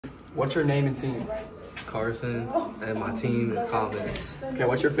What's your name and team? Carson, and my team is Comments. Okay,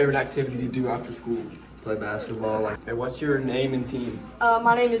 what's your favorite activity to do after school? Play basketball. Okay, what's your name and team?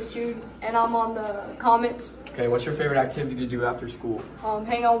 My name is Jude, and I'm on the comments. Okay, what's your favorite activity to do after school?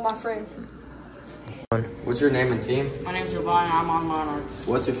 Hang out with my friends. What's your name and team? My name's Devin, and I'm on Monarchs.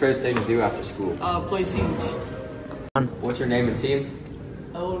 What's your favorite thing to do after school? Play Siege. What's your name and team?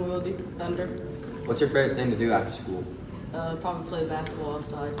 Owen Wildy, Thunder. What's your favorite thing to do after school? Probably play basketball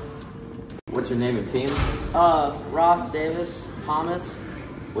outside. What's your name and team? Ross Davis, Thomas.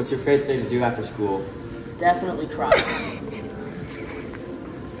 What's your favorite thing to do after school? Definitely try.